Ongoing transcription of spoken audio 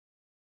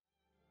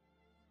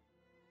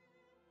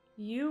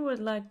you would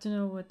like to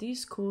know what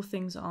these cool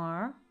things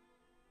are,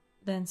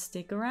 then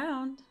stick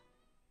around.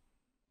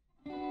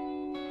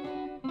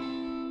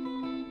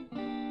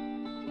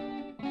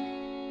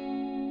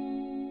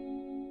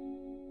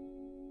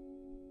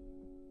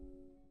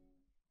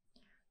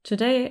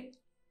 Today,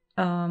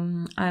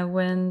 I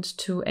went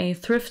to a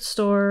thrift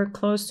store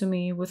close to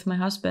me with my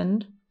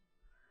husband.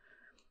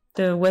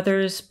 The weather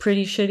is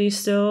pretty shitty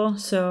still,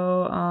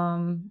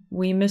 so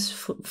we miss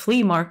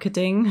flea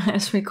marketing,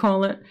 as we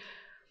call it.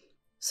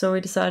 So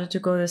we decided to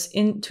go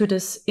to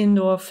this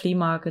indoor flea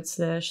market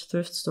 /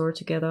 thrift store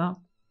together.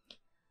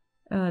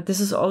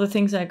 This is all the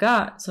things I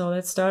got. So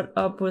let's start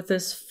up with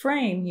this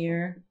frame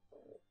here.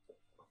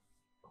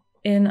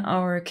 In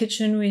our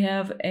kitchen, we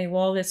have a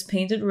wall that's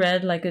painted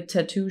red like a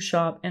tattoo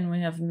shop, and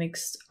we have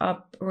mixed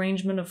up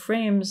arrangement of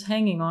frames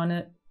hanging on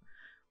it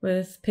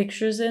with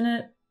pictures in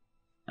it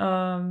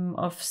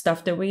of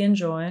stuff that we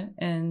enjoy.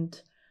 And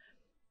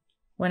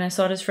when I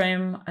saw this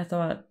frame, I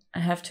thought I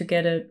have to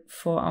get it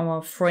for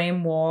our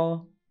frame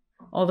wall.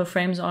 All the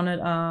frames on it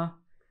are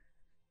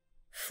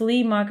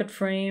flea market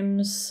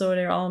frames, so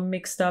they're all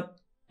mixed up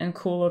and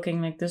cool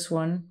looking like this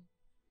one.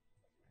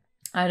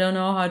 I don't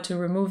know how to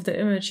remove the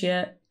image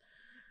yet.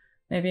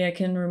 Maybe I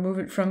can remove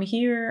it from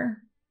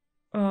here.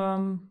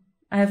 I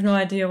have no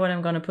idea what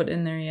I'm gonna put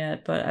in there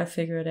yet, but I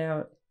figure it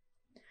out.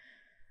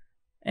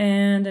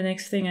 And the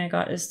next thing I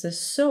got is this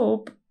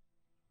soap.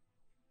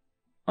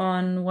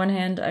 On one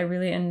hand, I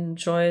really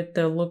enjoyed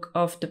the look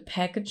of the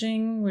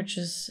packaging, which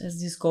has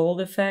these gold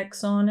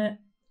effects on it.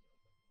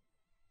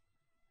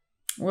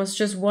 It was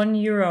just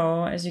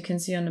 €1, as you can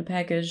see on the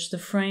package. The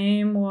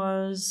frame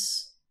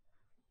was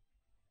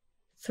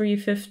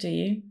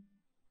 $3.50.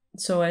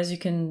 So as you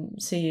can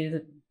see,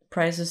 the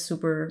price is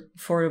super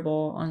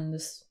affordable on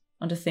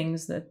the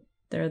things that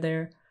they're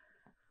there.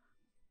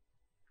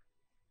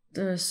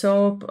 The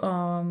soap,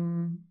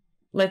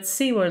 let's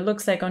see what it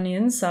looks like on the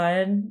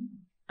inside.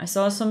 I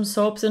saw some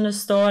soaps in the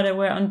store that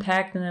were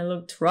unpacked and they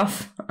looked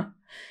rough.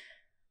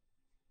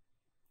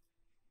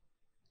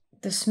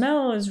 The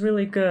smell is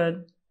really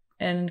good.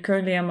 And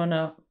currently I'm on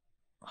a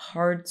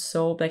hard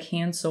soap, like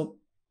hand soap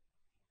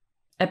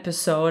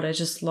episode. I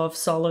just love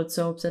solid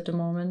soaps at the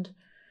moment.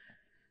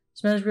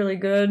 Smells really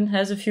good.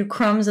 Has a few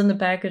crumbs in the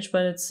package,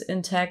 but it's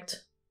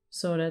intact.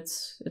 So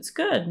it's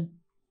good.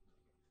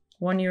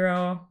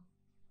 €1.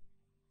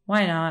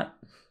 Why not?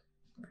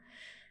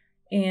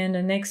 And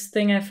the next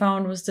thing I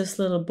found was this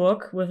little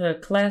book with a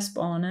clasp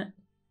on it.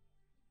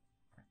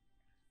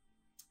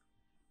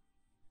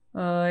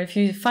 If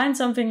you find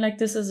something like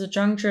this as a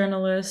junk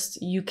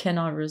journalist, you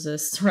cannot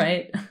resist,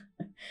 right?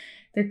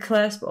 The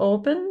clasp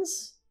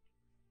opens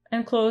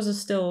and closes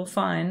still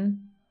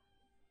fine.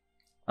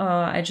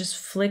 I just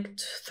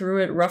flicked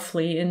through it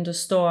roughly in the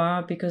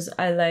store because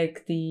I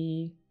like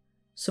the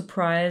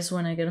surprise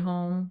when I get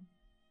home.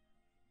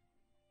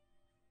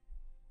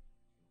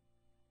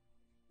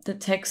 The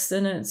text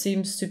in it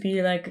seems to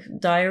be like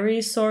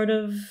diary sort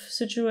of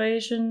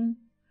situation.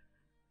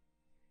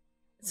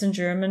 It's in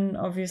German,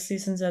 obviously,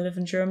 since I live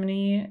in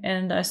Germany.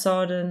 And I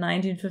saw the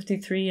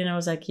 1953 and I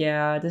was like,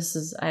 yeah,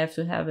 I have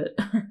to have it.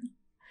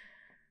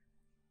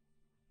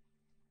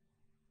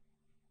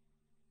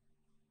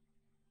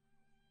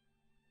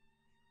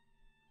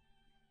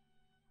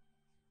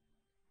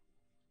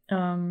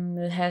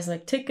 It has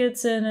like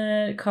tickets in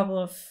it, a couple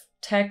of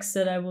texts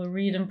that I will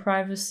read in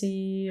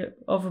privacy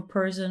of a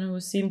person who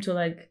seemed to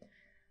like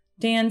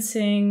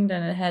dancing.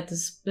 Then it had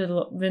this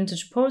little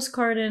vintage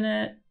postcard in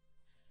it.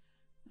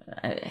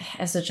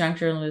 As a junk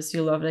journalist,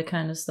 you love that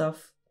kind of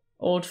stuff.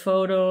 Old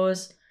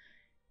photos.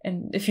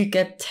 And if you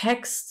get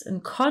text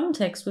and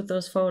context with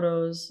those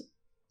photos,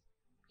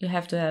 you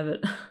have to have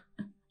it.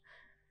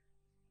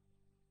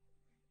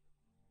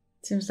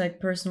 Seems like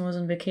person was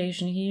on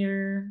vacation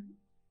here.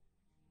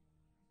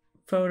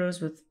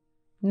 Photos with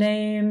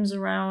names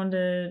around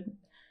it.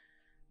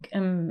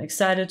 I'm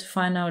excited to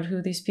find out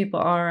who these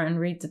people are and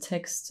read the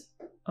text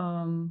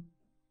on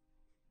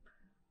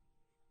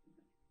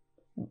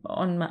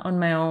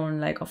my own,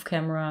 like off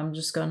camera. I'm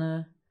just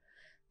gonna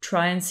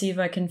try and see if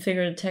I can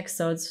figure the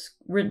text out. It's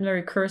written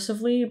very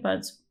cursively, but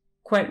it's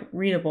quite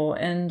readable.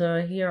 And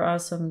here are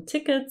some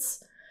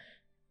tickets,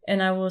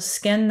 and I will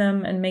scan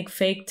them and make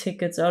fake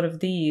tickets out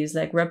of these,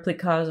 like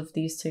replicas of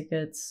these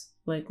tickets.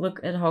 Like, look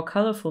at how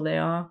colorful they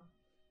are.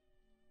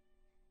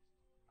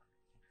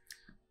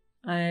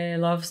 I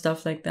love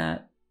stuff like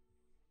that.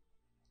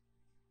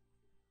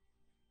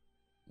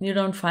 You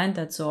don't find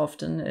that so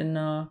often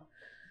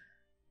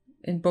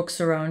in books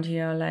around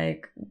here.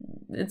 Like,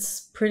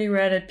 it's pretty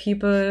rare that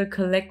people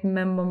collect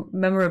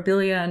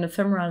memorabilia and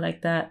ephemera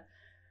like that.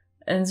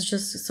 And it's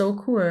just so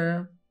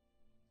cool.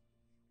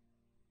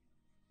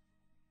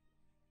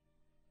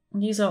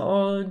 These are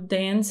all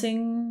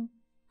dancing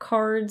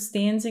cards,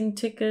 dancing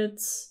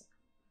tickets.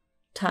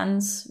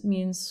 Tanz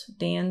means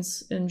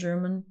dance in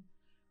German.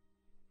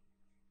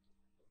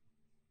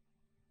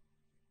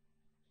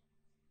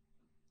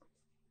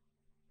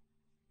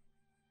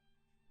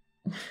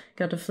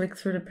 Gotta flick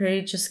through the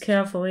pages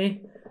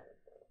carefully.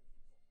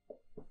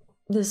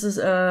 This is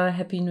a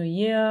Happy New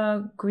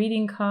Year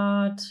greeting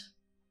card.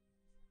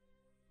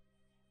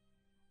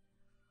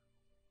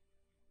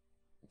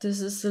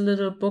 This is a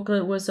little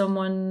booklet where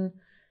someone...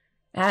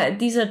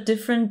 these are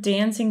different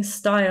dancing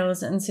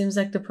styles, and it seems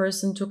like the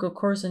person took a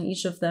course on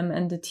each of them,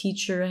 and the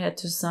teacher had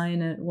to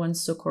sign it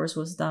once the course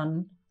was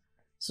done.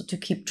 So to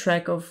keep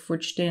track of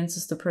which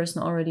dances the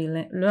person already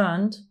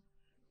learned.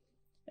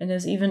 And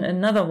there's even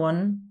another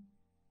one.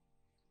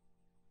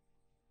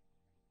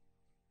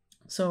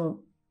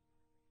 So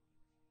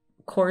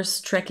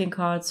course tracking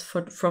cards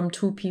from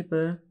 2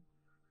 people.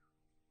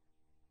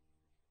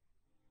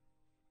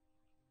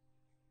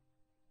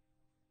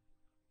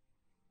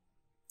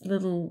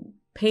 Little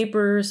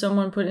paper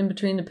someone put in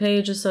between the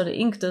pages so the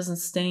ink doesn't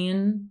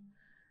stain.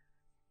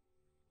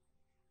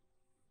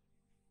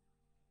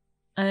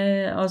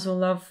 I also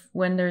love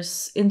when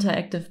there's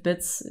interactive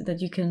bits that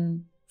you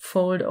can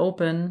fold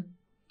open.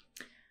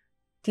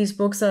 These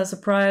books are a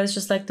surprise,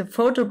 just like the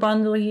photo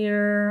bundle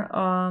here.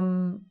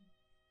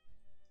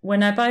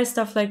 When I buy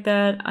stuff like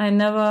that, I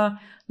never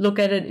look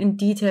at it in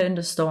detail in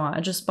the store. I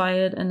just buy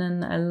it and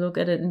then I look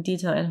at it in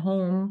detail at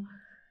home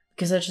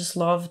because I just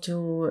love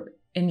to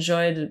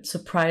enjoy the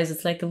surprise.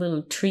 It's like a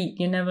little treat.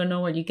 You never know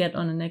what you get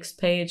on the next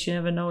page. You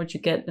never know what you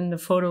get in the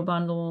photo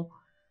bundle.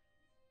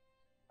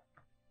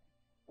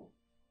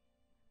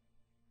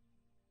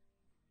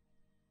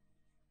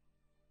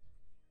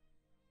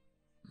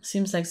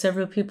 Seems like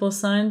several people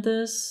signed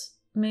this,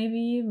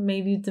 maybe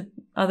the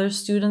other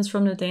students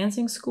from the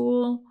dancing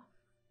school.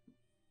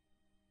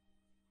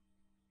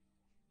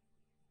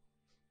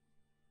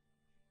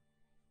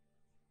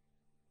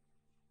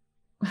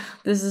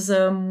 This is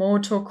a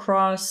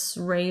motocross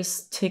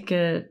race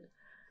ticket.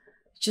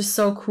 Just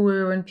so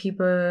cool when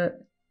people,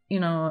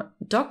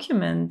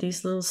 document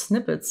these little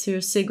snippets.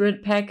 Here's a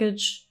cigarette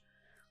package.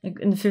 Like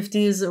in the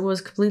 50s, it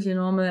was completely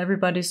normal.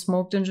 Everybody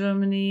smoked in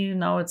Germany.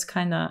 Now it's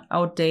kind of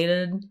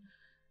outdated.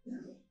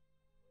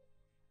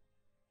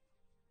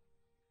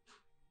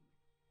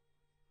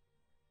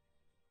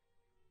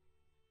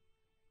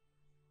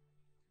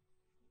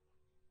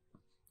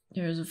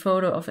 Here's a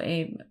photo of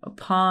a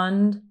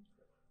pond.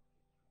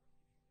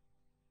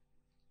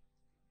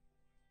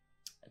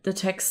 The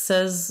text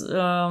says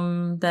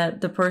that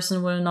the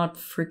person will not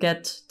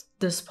forget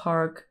this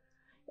park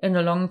in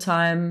a long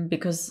time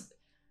because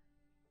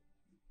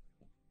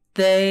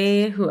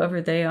they, whoever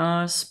they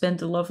are,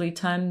 spent a lovely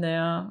time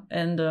there.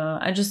 And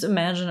I just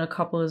imagine a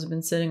couple has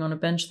been sitting on a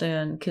bench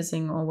there and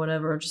kissing or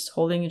whatever, just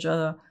holding each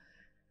other.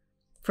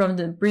 From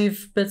the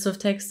brief bits of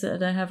text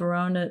that I have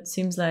around it,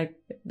 seems like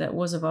that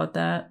was about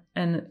that.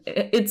 And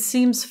it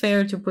seems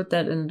fair to put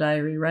that in a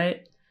diary,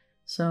 right?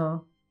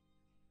 So...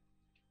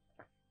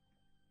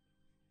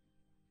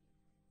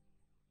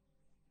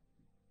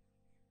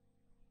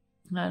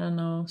 I don't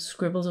know,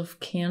 scribbles of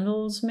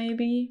candles,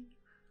 maybe?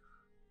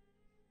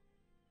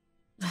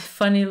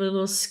 Funny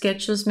little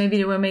sketches. Maybe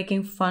they were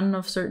making fun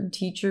of certain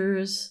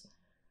teachers.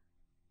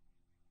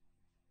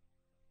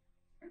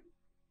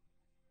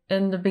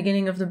 In the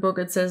beginning of the book,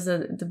 it says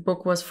that the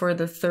book was for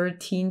the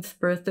 13th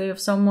birthday of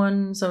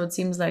someone. So it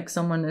seems like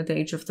someone at the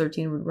age of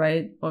 13 would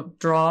write or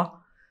draw.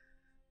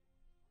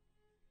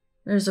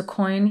 There's a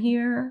coin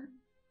here.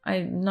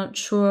 I'm not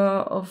sure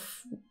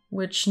of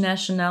which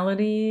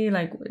nationality,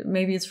 like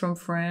maybe it's from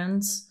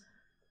France.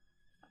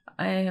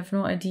 I have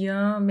no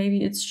idea.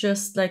 Maybe it's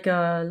just like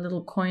a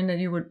little coin that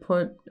you would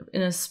put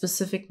in a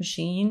specific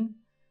machine.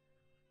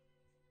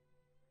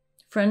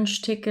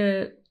 French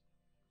ticket.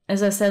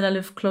 As I said, I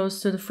live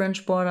close to the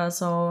French border,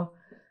 so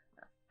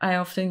I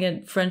often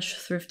get French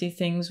thrifty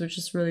things, which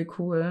is really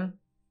cool.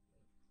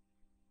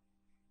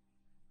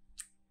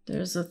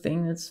 There's a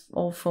thing that's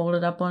all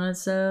folded up on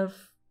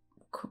itself.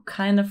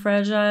 Kind of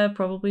fragile,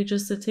 probably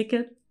just a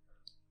ticket.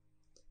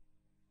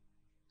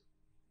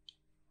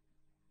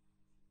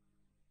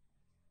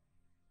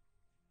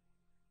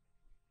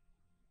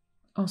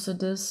 Also,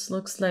 this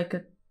looks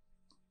like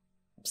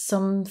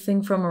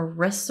something from a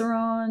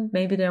restaurant.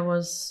 Maybe there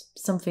was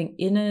something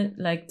in it,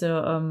 like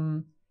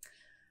the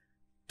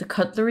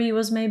cutlery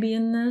was maybe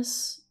in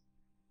this.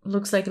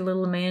 Looks like a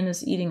little man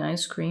is eating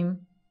ice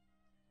cream.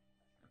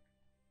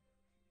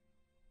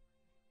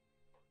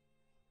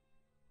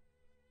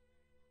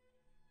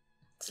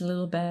 It's a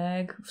little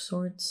bag of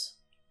sorts.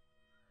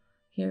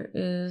 Here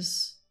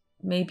is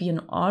maybe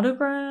an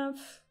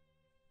autograph.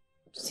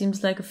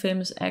 Seems like a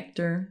famous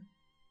actor.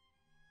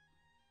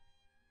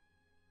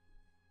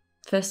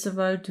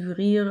 Festival du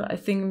Rire, I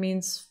think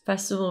means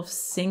festival of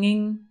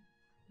singing.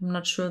 I'm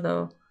not sure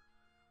though.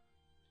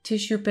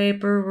 Tissue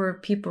paper where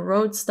people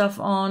wrote stuff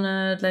on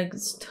it. Like,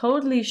 it's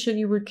totally shit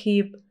you would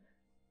keep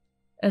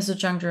as a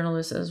junk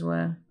journalist as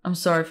well. I'm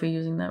sorry for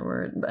using that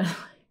word, but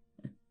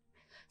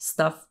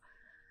stuff.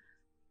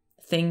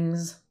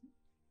 Things.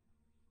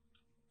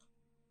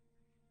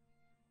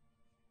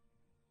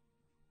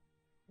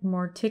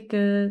 More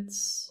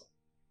tickets.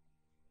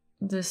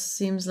 This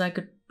seems like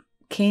a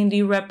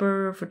candy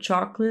wrapper for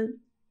chocolate.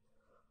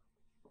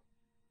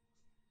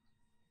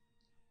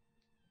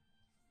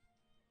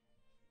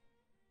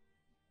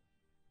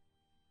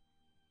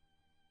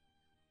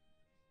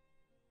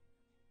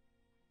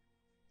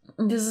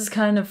 This is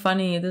kind of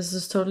funny. This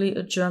is totally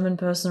a German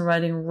person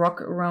writing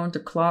rock around the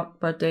clock,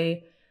 but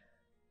they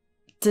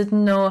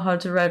didn't know how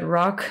to write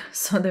rock,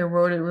 so they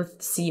wrote it with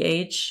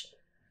CH.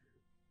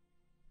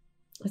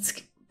 It's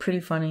pretty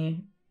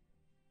funny.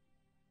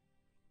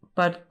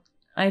 But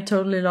I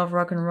totally love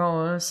rock and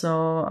roll,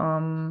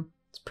 so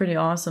it's pretty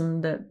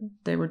awesome that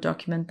they would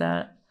document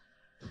that.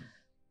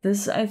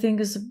 This, I think,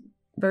 is a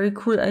very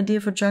cool idea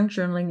for junk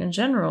journaling in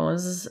general.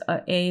 This is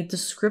a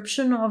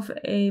description of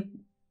a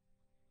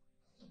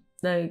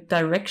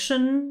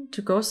direction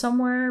to go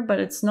somewhere, but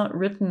it's not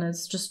written,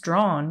 it's just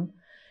drawn.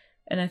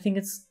 And I think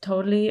it's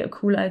totally a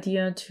cool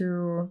idea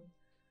to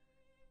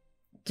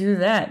do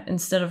that.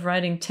 Instead of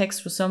writing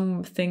text where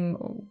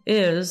something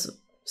is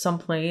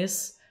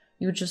someplace,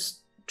 you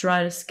just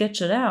try to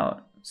sketch it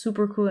out.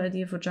 Super cool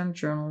idea for junk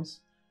journals.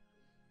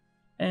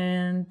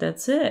 And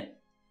that's it.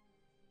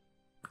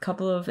 A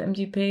couple of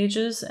empty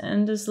pages,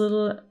 and this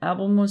little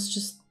album was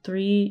just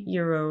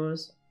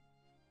 €3.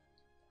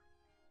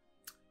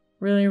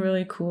 Really,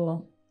 really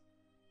cool.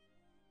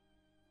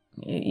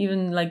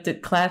 Even like the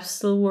clasp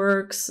still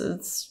works.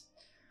 It's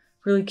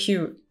really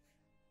cute.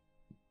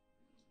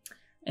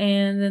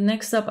 And then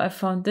next up, I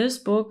found this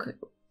book.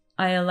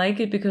 I like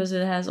it because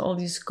it has all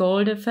these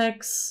gold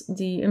effects.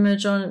 The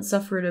image on it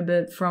suffered a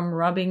bit from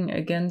rubbing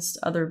against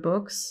other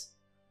books,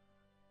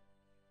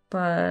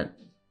 but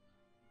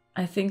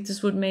I think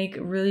this would make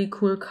a really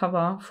cool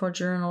cover for a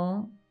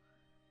journal.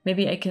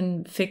 Maybe I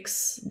can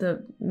fix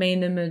the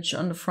main image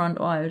on the front,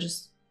 or I'll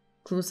just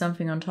glue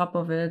something on top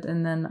of it.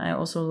 And then I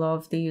also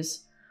love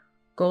these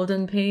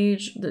golden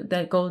page,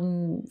 that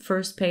golden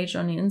first page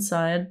on the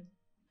inside.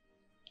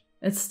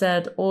 It's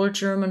that old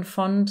German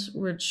font,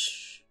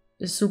 which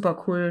is super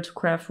cool to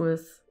craft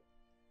with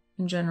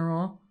in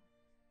general.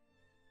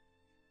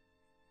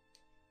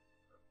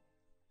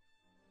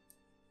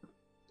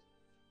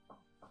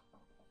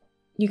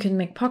 You can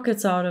make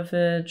pockets out of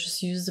it,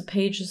 just use the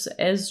pages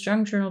as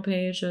junk journal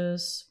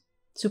pages.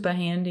 Super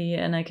handy,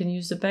 and I can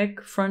use the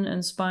back, front,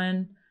 and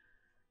spine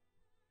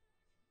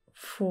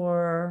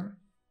for,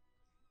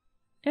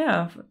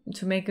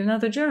 to make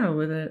another journal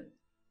with it.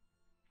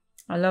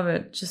 I love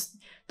it. Just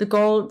the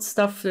gold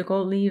stuff, the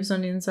gold leaves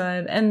on the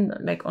inside and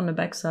like on the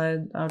back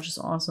side are just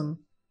awesome.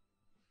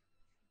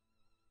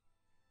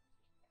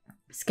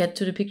 Let's get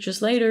to the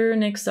pictures later.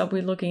 Next up,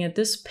 we're looking at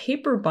this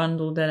paper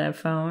bundle that I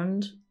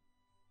found.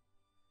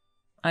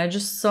 I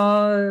just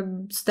saw a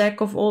stack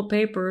of old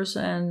papers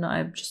and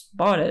I just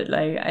bought it.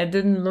 Like, I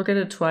didn't look at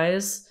it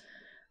twice.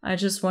 I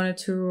just wanted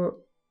to,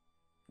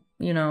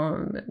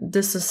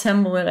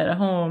 disassemble it at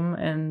home,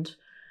 and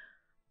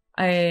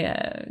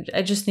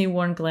I just need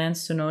one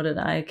glance to know that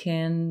I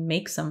can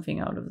make something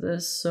out of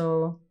this.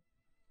 So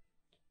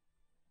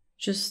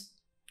just,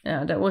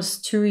 that was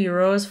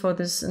 €2 for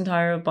this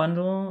entire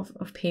bundle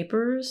of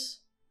papers.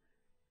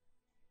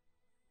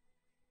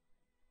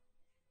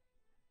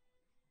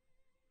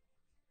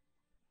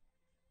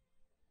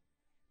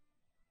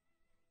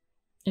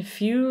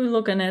 If you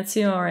look on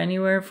Etsy or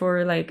anywhere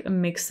for like a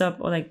mix up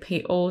or like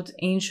old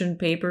ancient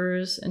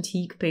papers,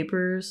 antique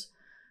papers,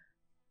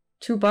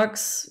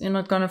 $2, you're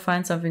not gonna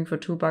find something for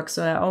 $2.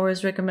 So I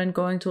always recommend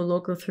going to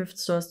local thrift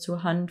stores to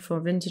hunt for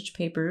vintage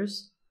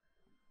papers.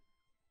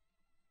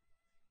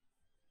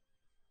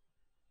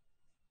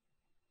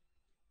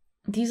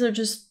 These are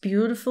just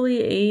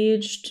beautifully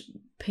aged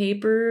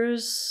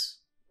papers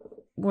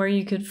where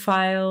you could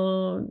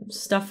file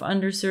stuff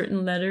under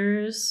certain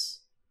letters.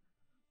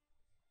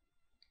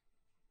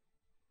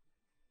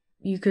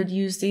 You could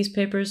use these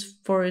papers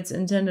for its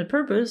intended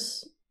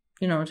purpose,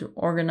 to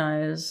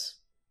organize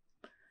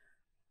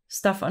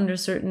stuff under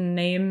certain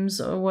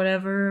names or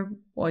whatever,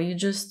 or you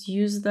just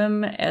use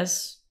them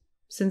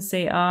since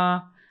they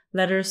are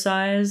letter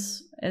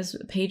size, as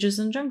pages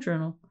in junk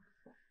journal.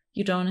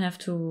 You don't have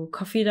to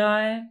coffee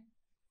dye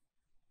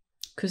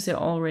because they're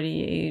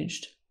already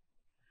aged.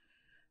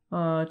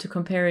 To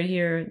compare it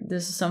here,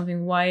 this is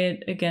something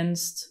white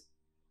against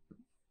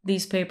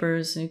these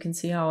papers, and you can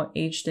see how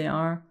aged they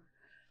are.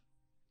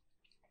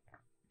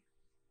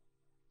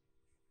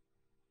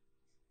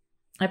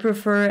 I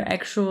prefer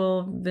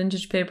actual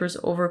vintage papers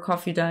over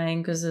coffee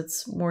dyeing because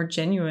it's more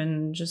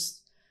genuine.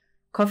 Just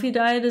coffee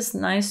dyed is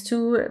nice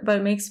too, but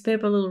it makes the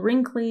paper a little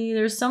wrinkly.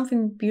 There's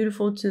something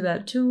beautiful to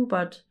that too,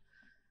 but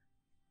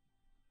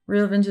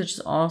real vintage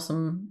is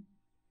awesome.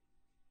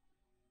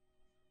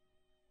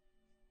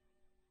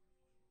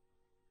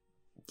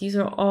 These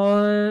are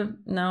all,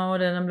 now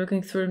that I'm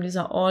looking through them, these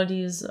are all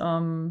these,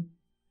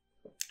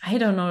 I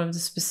don't know the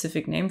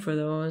specific name for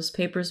those,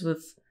 papers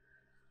with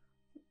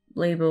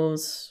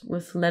labels,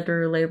 with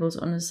letter labels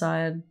on the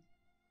side.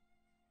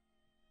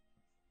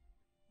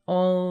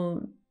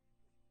 All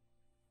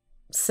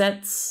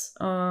sets.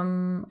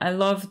 I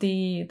love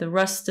the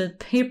rusted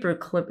paper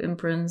clip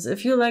imprints.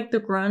 If you like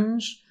the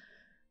grunge,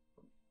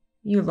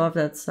 you love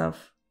that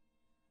stuff.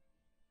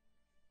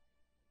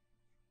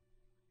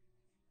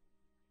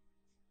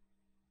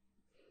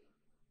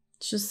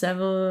 It's just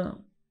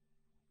several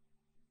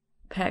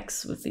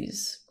packs with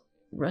these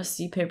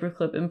rusty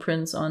paperclip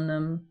imprints on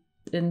them.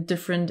 in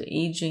different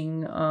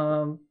aging,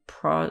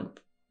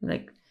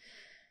 like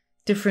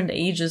different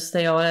ages.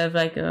 They all have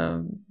like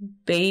a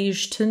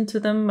beige tint to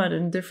them, but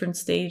in different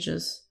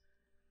stages.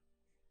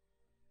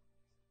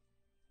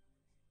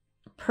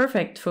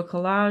 Perfect for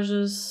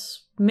collages.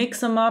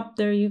 Mix them up,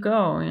 there you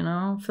go, you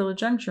know, fill a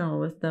junk journal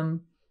with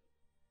them.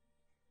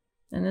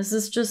 And this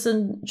is just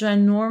a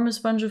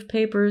ginormous bunch of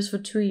papers for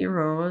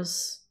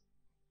 €2.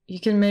 You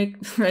can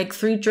make like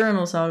 3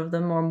 journals out of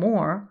them or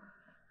more.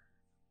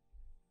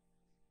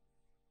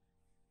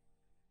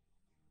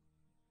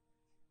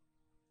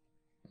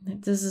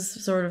 This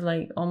is sort of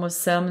like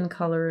almost salmon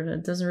colored.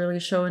 It doesn't really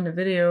show in the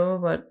video,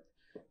 but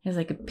it has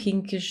like a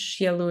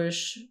pinkish,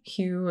 yellowish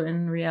hue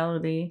in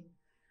reality.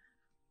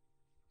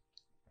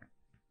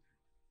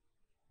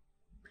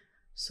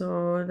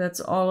 So that's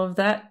all of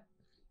that.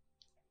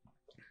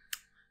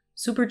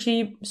 Super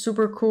cheap,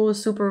 super cool,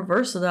 super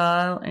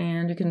versatile,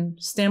 and you can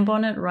stamp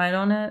on it, write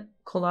on it,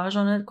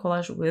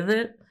 collage with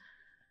it.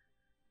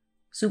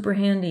 Super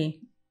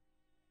handy.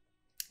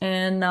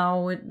 And now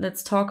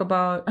let's talk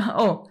about,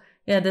 oh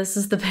yeah, this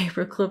is the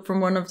paper clip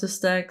from one of the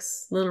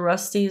stacks. A little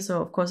rusty,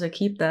 so of course I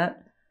keep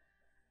that.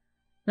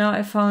 Now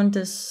I found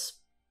this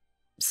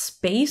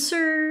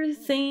spacer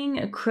thing,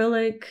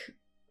 acrylic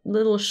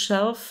little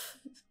shelf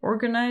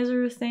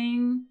organizer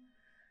thing.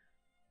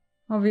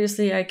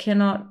 Obviously I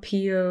cannot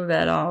peel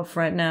that off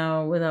right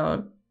now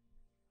without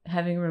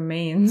having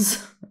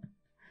remains.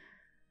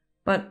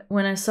 But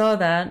when I saw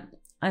that,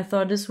 I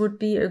thought this would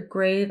be a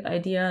great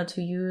idea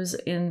to use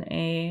in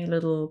a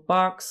little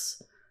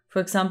box.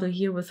 For example,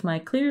 here with my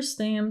clear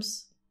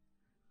stamps,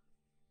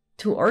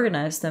 to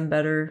organize them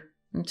better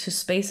and to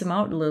space them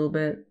out a little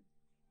bit.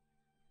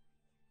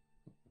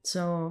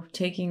 So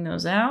taking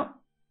those out,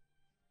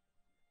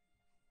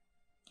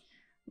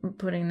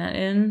 putting that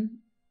in.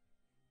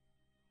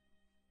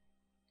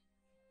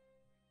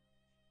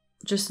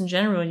 Just in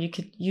general, you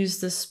could use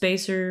this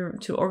spacer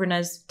to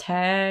organize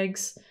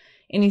tags,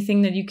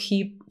 anything that you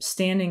keep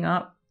standing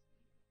up.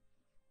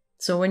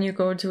 So when you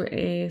go to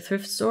a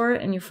thrift store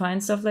and you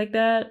find stuff like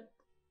that,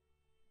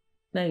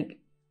 like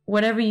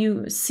whatever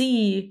you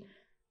see,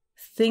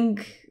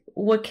 think,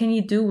 what can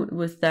you do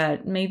with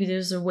that? Maybe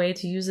there's a way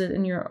to use it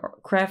in your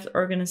craft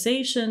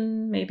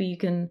organization. Maybe you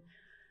can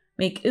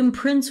make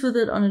imprints with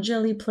it on a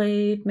jelly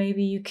plate.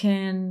 Maybe you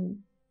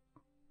can,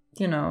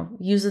 you know,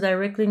 use it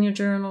directly in your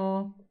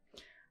journal.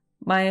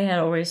 My head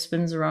always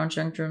spins around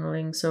junk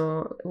journaling,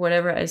 so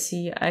whatever I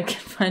see, I can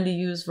find a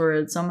use for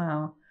it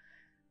somehow.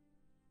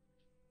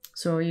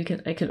 So I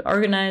could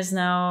organize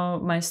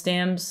now my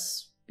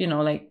stamps, you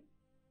know, like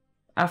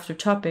after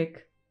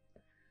topic.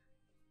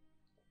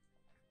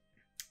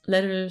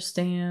 Letter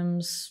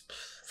stamps,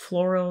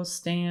 floral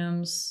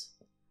stamps.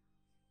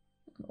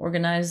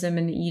 Organize them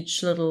in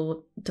each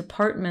little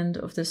department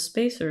of the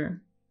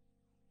spacer.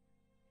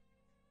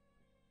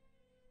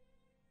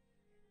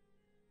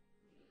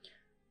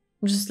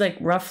 I'm just like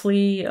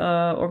roughly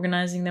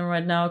organizing them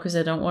right now because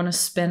I don't want to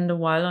spend a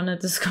while on it.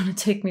 This is going to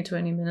take me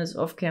 20 minutes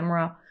off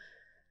camera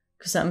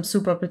because I'm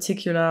super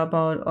particular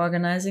about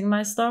organizing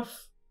my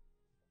stuff.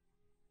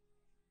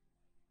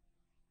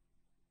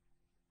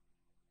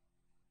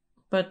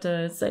 But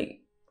it's like,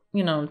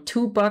 you know,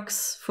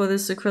 $2 for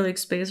this acrylic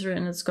spacer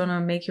and it's gonna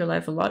make your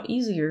life a lot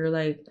easier.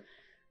 Like,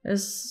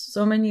 there's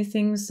so many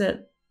things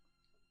that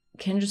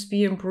can just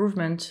be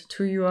improvement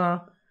to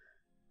your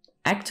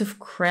active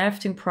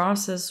crafting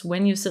process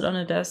when you sit on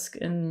a desk,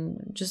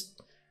 and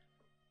just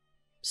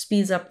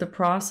speeds up the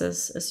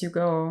process as you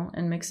go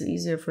and makes it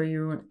easier for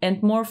you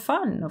and more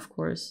fun, of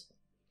course.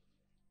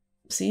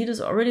 See,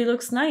 this already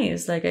looks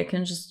nice. Like, I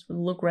can just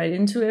look right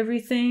into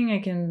everything. I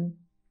can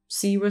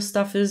see where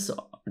stuff is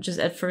just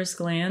at first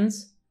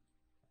glance.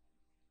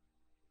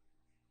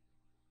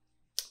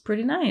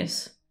 Pretty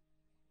nice.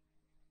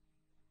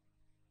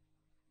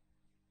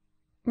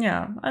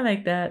 Yeah, I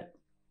like that.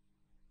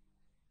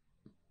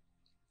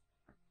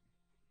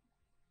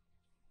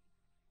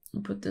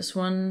 Put this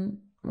one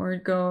where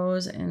it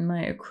goes in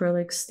my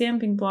acrylic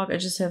stamping block. I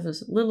just have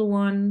this little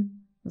one.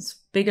 It's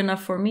big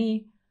enough for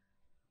me.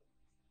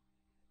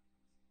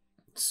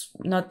 It's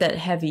not that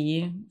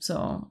heavy,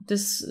 so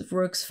this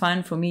works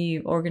fine for me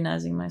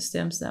organizing my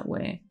stamps that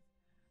way.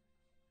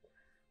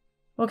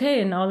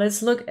 Okay, now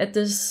let's look at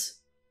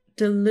this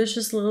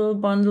delicious little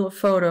bundle of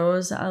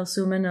photos. I'll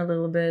zoom in a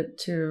little bit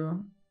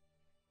to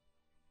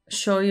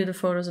show you the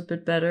photos a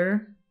bit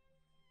better.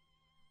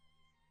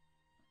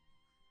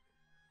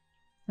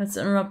 Let's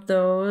unwrap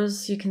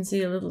those. You can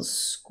see a little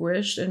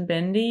squished and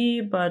bendy,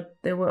 but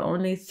they were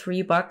only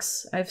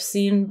 $3. I've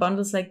seen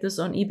bundles like this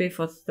on eBay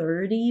for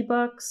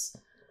 $30.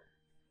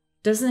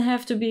 Doesn't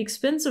have to be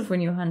expensive when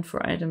you hunt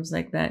for items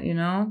like that, you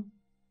know?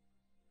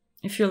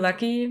 If you're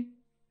lucky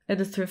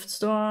at a thrift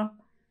store,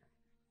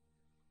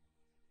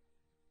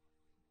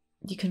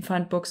 you can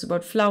find books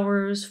about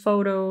flowers,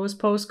 photos,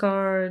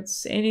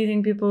 postcards,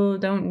 anything people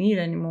don't need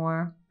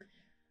anymore.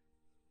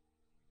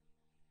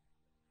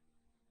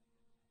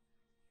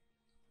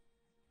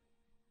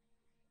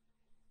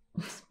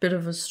 Bit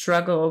of a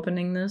struggle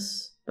opening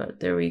this, but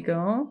there we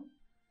go.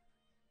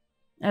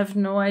 I have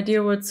no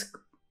idea what's,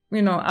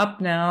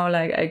 up now.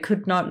 Like, I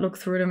could not look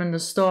through them in the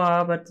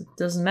store, but it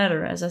doesn't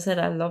matter. As I said,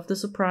 I love the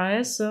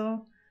surprise,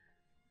 so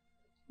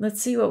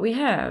let's see what we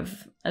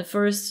have. At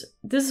first,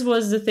 this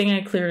was the thing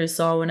I clearly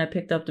saw when I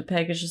picked up the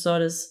package. I saw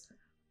this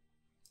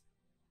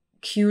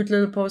cute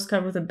little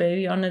postcard with a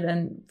baby on it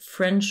and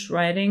French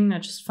writing. I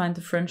just find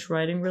the French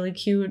writing really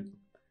cute.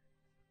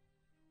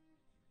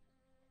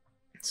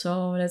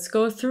 So let's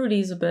go through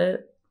these a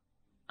bit.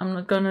 I'm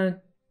not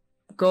gonna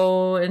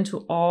go into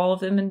all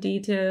of them in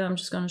detail. I'm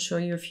just gonna show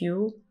you a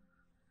few.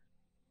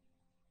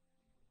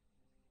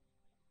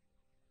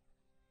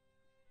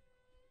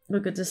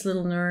 Look at this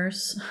little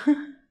nurse.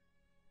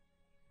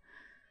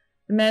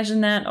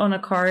 Imagine that on a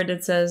card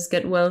that says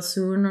get well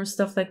soon or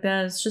stuff like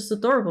that. It's just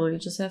adorable. You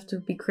just have to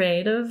be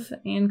creative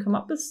and come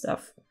up with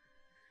stuff.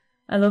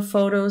 I love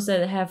photos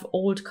that have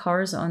old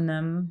cars on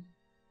them.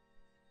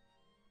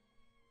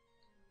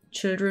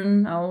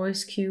 Children are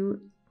always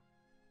cute.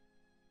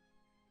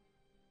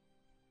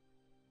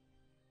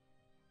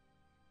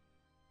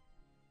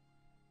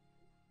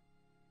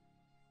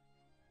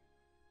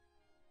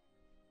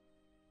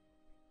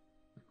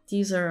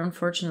 These are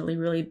unfortunately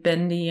really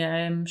bendy.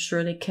 I'm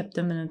sure they kept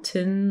them in a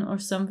tin or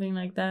something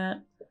like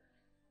that.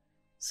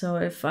 So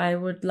if I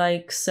would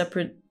like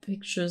separate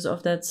pictures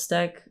of that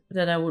stack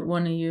that I would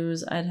want to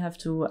use, I'd have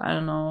to, I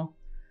don't know,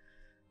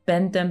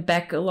 bend them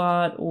back a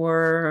lot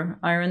or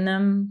iron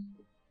them.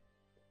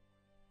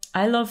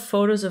 I love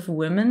photos of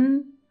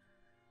women.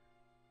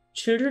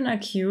 Children are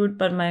cute,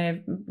 but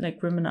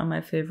women are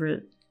my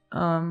favorite.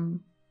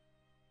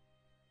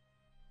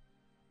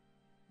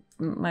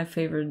 My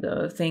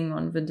favorite thing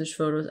on vintage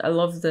photos. I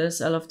love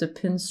this. I love the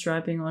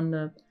pinstriping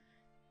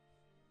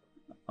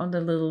on the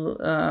little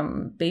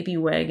baby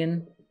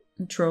wagon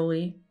and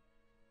trolley.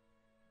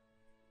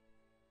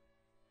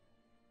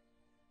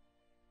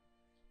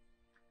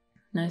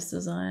 Nice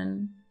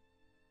design.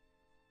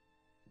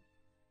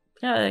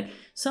 Yeah, like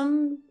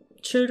some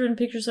children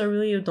pictures are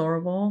really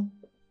adorable.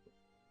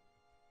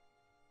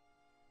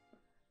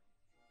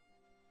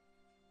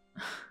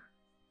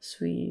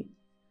 Sweet.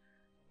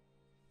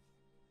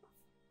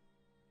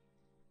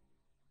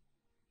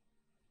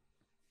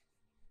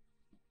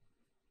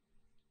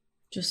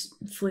 Just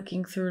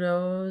flicking through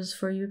those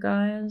for you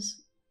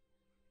guys.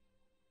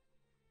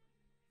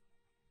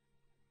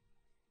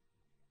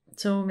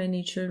 So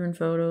many children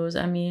photos.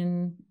 I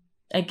mean,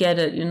 I get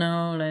it,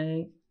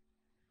 like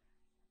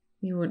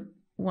you would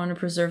want to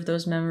preserve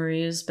those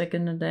memories back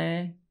in the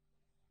day.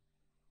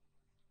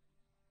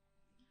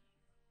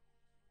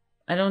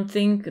 I don't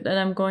think that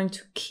I'm going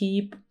to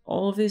keep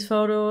all of these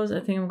photos. I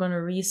think I'm going to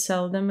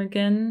resell them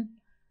again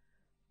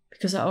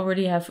because I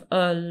already have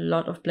a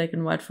lot of black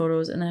and white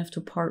photos and I have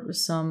to part with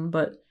some.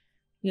 But,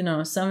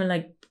 something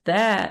like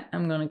that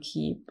I'm going to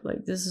keep.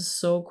 Like, this is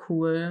so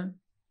cool.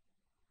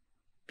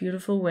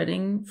 Beautiful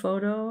wedding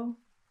photo.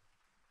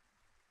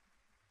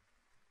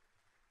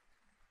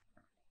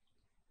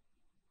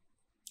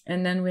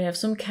 And then we have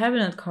some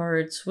cabinet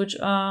cards, which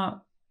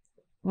are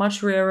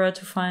much rarer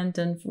to find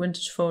than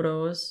vintage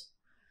photos.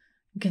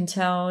 You can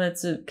tell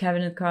it's a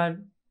cabinet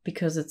card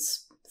because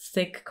it's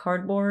thick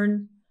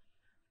cardboard.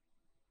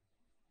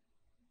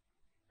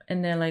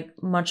 And they're like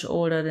much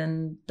older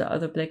than the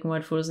other black and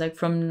white photos, like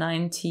from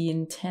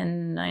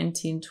 1910,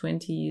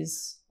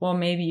 1920s, or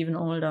maybe even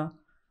older.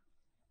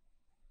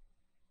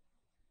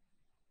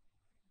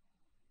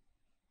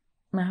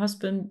 My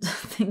husband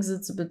thinks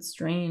it's a bit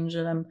strange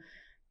that I'm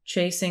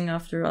chasing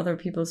after other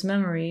people's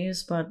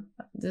memories, but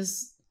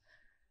this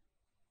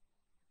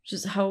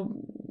just how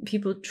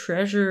people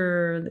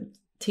treasure the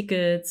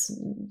tickets,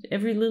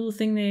 every little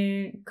thing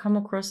they come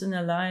across in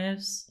their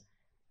lives.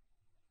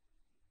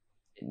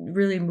 It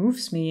really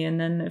moves me, and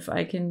then if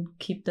I can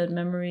keep that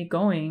memory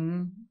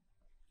going,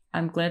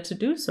 I'm glad to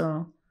do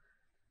so.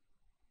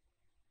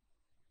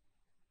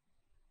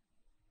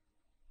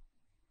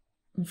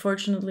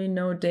 Unfortunately,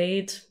 no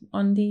date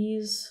on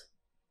these,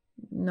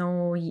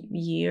 no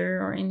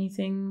year or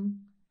anything.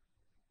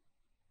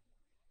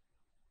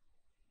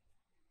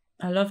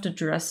 I love the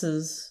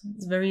dresses.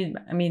 It's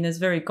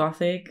very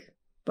gothic,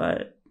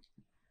 but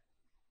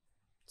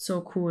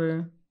so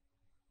cool.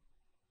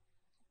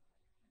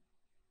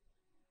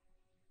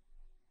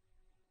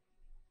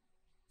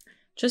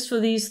 Just for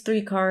these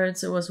 3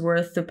 cards, it was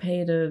worth to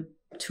pay the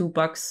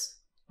 $2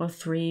 or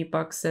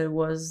 $3 that it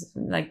was,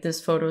 like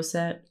this photo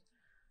set.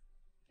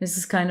 This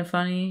is kind of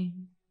funny.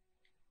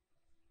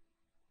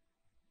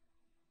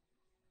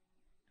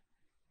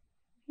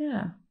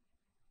 Yeah.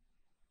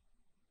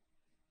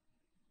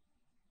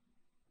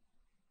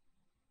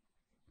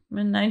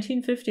 In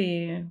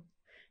 1950,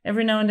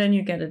 every now and then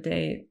you get a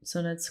date,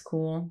 so that's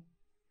cool.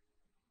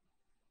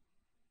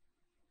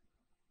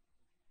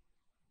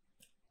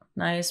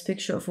 Nice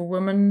picture of a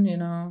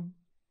woman,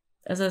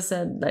 As I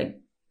said, like,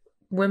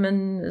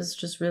 women is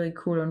just really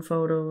cool on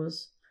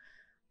photos.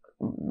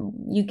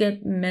 You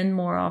get men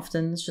more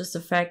often, it's just a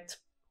fact.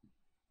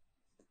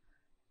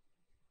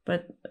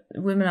 But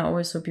women are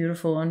always so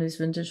beautiful on these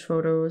vintage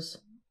photos.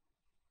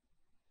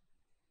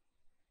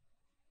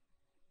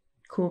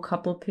 Cool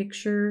couple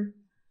picture.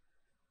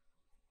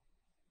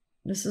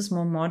 This is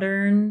more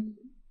modern.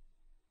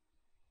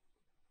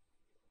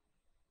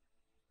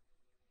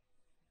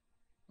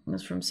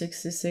 This from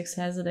 66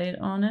 has a date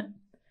on it.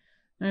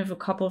 I have a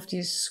couple of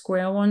these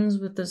square ones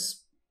with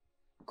this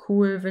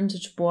cool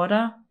vintage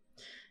border.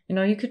 You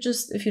know, you could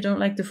just, if you don't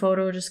like the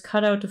photo, just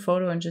cut out the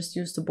photo and just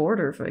use the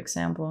border, for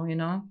example, you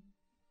know?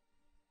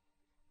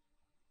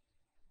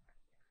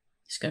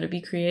 Just gotta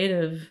be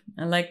creative.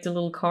 I like the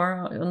little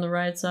car on the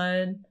right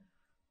side.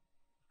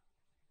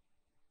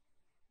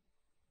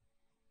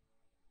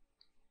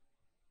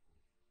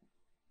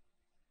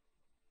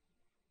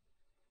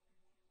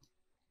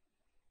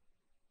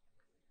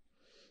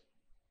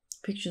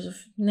 Pictures of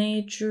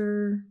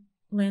nature,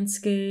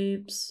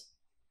 landscapes.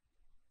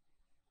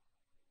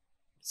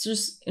 It's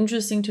just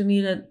interesting to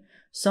me that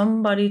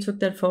somebody took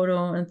that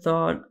photo and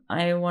thought,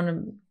 I want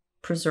to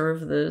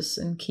preserve this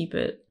and keep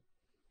it.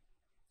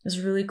 It's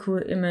a really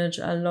cool image.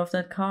 I love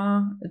that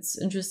car.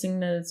 It's interesting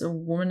that it's a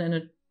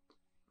woman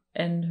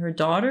and her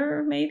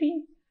daughter,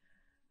 maybe?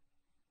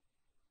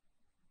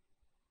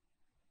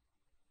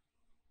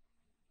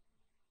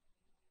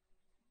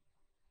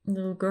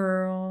 Little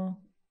girl.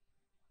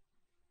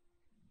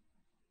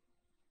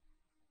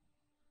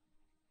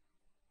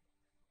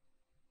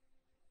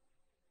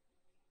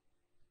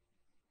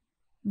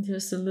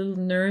 There's a little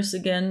nurse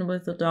again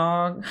with a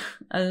dog.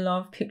 I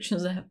love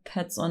pictures that have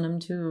pets on them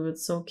too.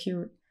 It's so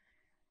cute.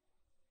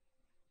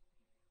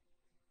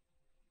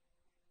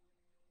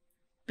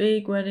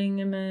 Big wedding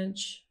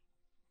image.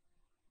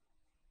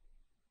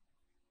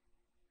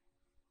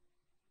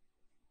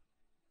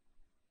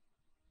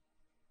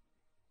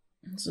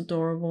 It's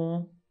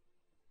adorable.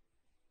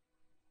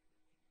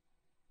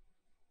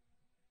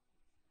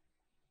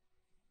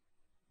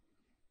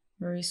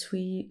 Very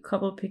sweet.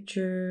 Couple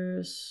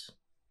pictures.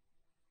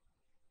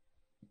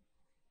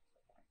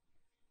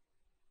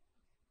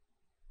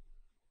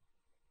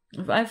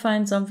 If I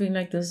find something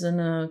like this in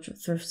a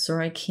thrift store,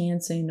 I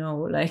can't say no.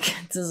 Like,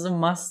 this is a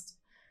must.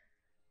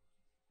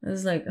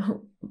 It's like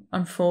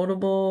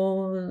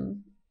unfoldable.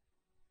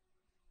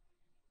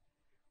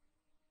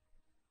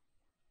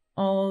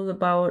 All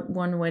about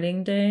one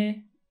wedding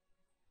day.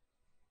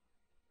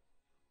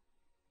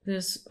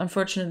 There's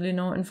unfortunately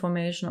no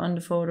information on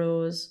the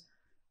photos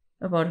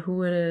about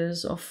who it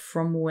is or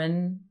from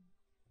when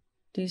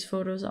these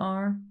photos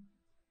are.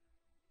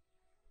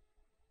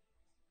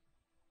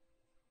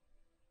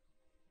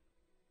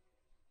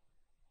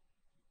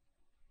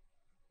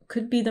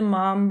 Could be the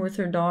mom with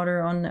her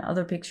daughter on the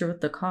other picture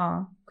with the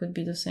car. Could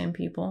be the same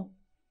people.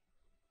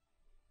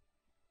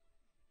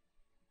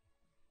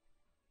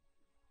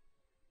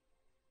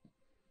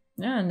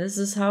 Yeah, and this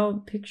is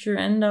how picture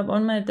end up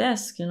on my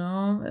desk, you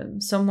know.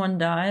 Someone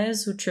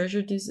dies who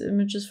treasured these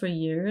images for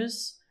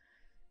years.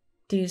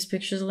 These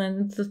pictures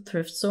land at the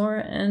thrift store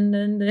and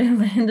then they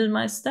land in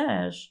my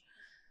stash.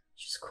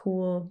 Which is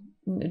cool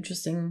and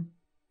interesting.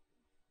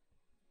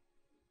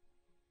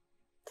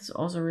 This is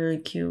also really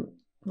cute.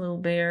 Little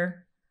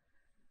bear.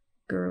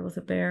 Girl with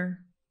a bear.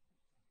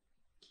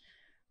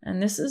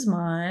 And this is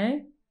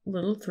my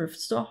little thrift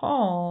store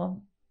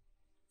haul.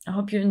 I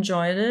hope you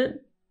enjoyed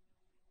it.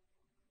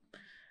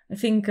 I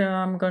think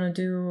I'm gonna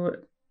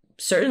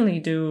certainly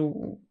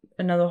do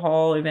another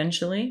haul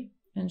eventually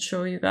and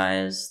show you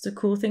guys the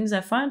cool things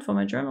I find for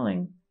my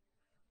journaling.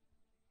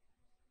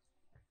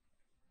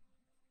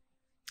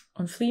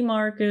 On flea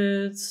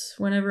markets,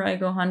 whenever I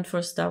go hunt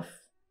for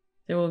stuff,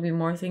 there will be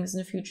more things in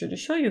the future to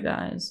show you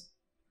guys.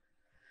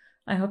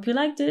 I hope you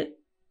liked it.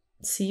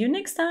 See you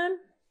next time.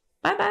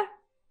 Bye bye.